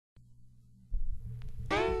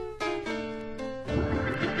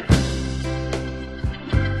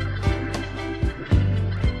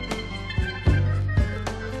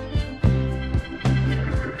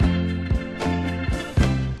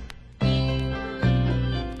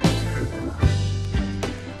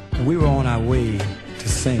We were on our way to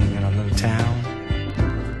sing in a little town,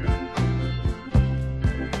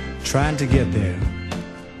 trying to get there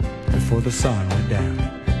before the sun went down.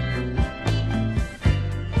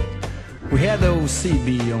 We had the old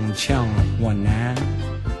CB on channel 19,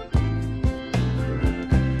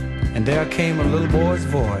 and there came a little boy's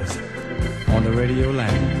voice on the radio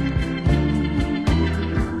line.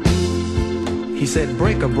 He said,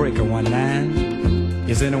 "Breaker, breaker, 19,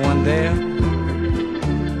 is anyone there?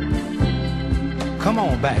 Come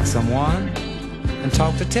on back, someone, and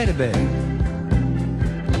talk to Teddy Bear."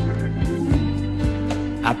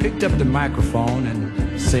 I picked up the microphone and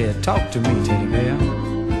said, "Talk to me, Teddy Bear."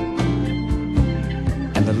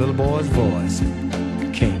 And the little boy's voice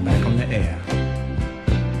came back on the air.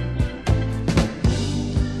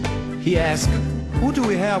 He asked, "Who do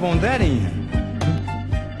we have on that end?"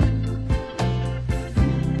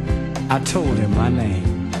 I told him my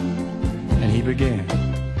name, and he began.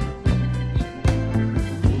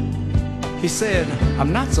 He said,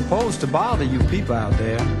 "I'm not supposed to bother you people out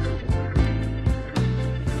there,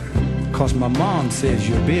 'cause my mom says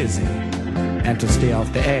you're busy and to stay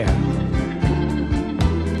off the air.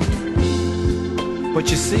 But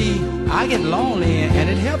you see, I get lonely and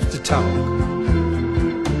it helps to talk,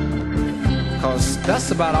 'cause that's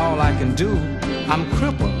about all I can do. I'm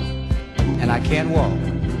crippled and I can't walk."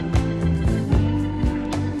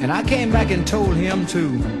 And I came back and told him to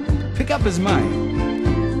pick up his mic,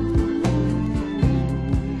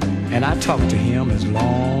 and I talked to him as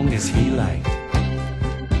long as he liked.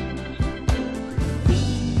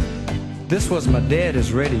 This was my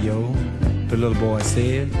daddy's radio, the little boy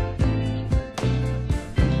said,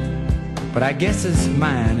 but I guess it's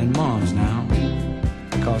mine and mom's now,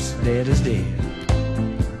 'cause dad is dead.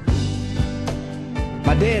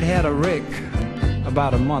 My dad had a wreck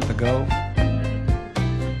about a month ago.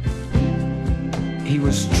 He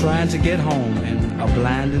was trying to get home in a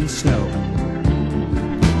blinding snow.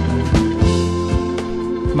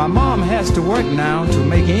 My mom has to work now to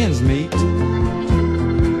make ends meet,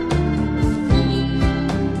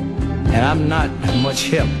 and I'm not much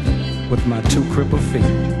help with my two crippled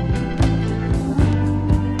feet.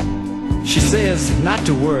 She says not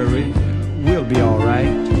to worry, we'll be all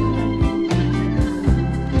right,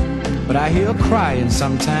 but I hear her crying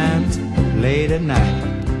sometimes late at night.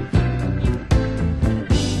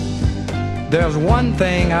 There's one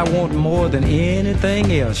thing I want more than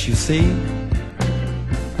anything else, you see.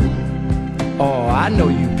 Oh, I know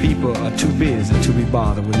you people are too busy to be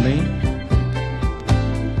bothered with me.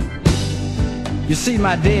 You see,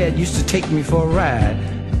 my dad used to take me for a ride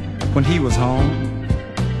when he was home,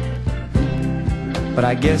 but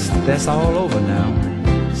I guess that's all over now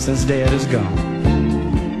since Dad is gone.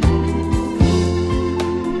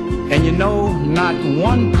 And you know, not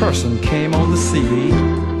one person came on the CD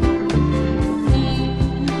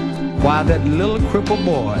while that little crippled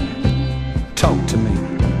boy talked to me.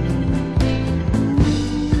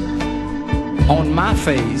 On my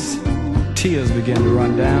face, tears began to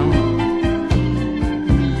run down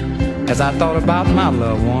as I thought about my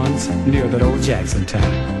loved ones near that old Jackson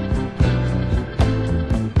town.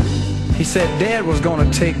 He said Dad was gonna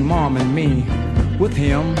take Mom and me with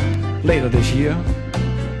him later this year.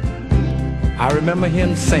 I remember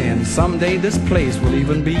him saying, "Someday this place will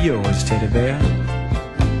even be yours, Teddy Bear."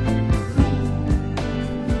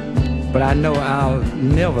 But I know I'll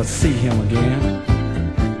never see him again,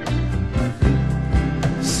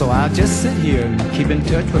 so I'll just sit here and keep in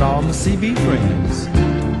touch with all my CB friends.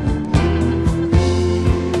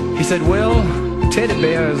 He said, "Well, Teddy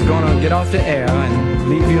Bear is gonna get off the air and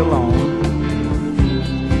leave you alone,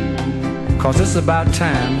 'cause it's about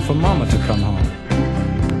time for Mama to come home.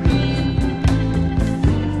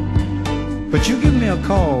 But you give me a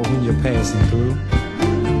call when you're passing through,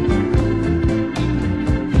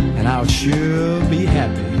 and I'll sure be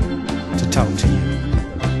happy to talk to you."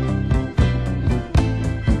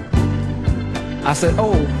 I said,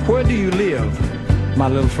 "Oh, where do you live, my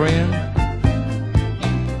little friend?"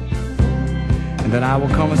 And then our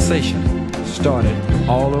conversation started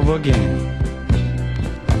all over again.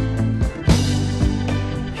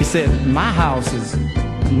 He said, "My house is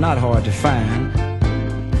not hard to find.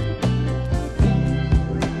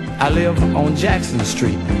 I live on Jackson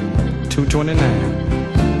Street, 229.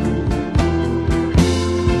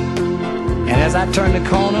 And as I turned the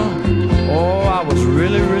corner, oh, I was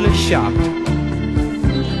really, really shocked,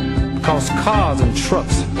 because cars and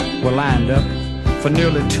trucks were lined up for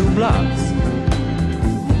nearly 2 blocks.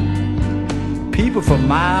 People for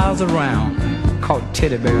miles around caught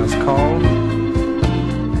Teddy Bear's call,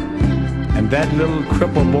 and that little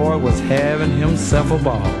crippled boy was having himself a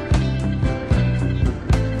ball.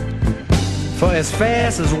 For as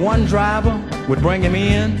fast as one driver would bring him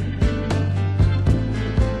in,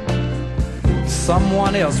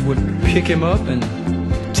 someone else would pick him up and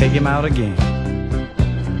take him out again.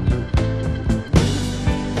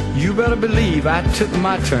 You better believe I took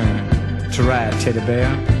my turn to ride Teddy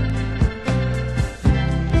Bear.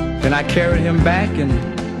 Then I carried him back and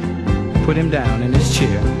put him down in his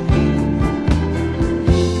chair.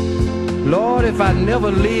 Lord, if I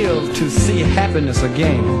never live to see happiness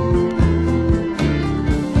again,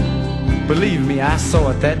 believe me, I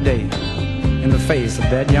saw it that day in the face of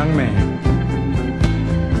that young man.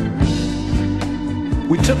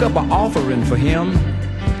 We took up an offering for him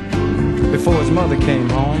before his mother came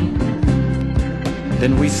home.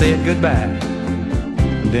 Then we said goodbye,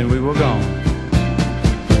 and then we were gone.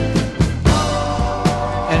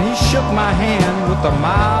 And he shook my hand with a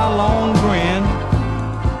mile-long grin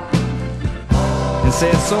and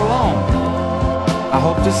said, so long, I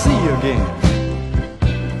hope to see you again.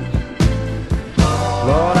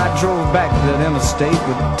 Lord, I drove back to that interstate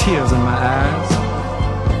with tears in my eyes.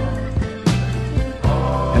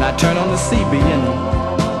 And I turned on the CB and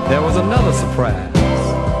there was another surprise.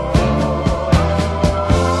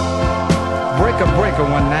 Breaker, breaker,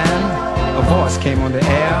 1-9, a voice came on the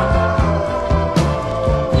air.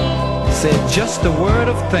 Said just a word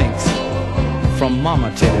of thanks from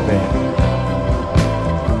Mama Teddy Bear.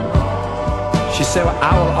 She said, well,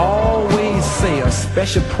 I will always say a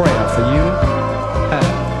special prayer for you,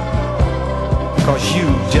 because you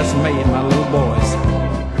just made my little boy's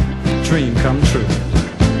dream come true.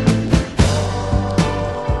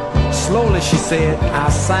 Slowly she said, I'll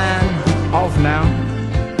sign off now,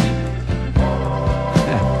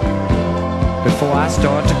 before I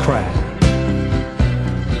start to cry.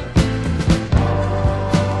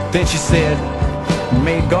 Then she said,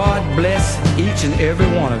 may God bless each and every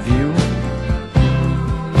one of you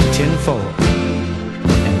tenfold,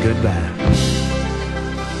 and goodbye.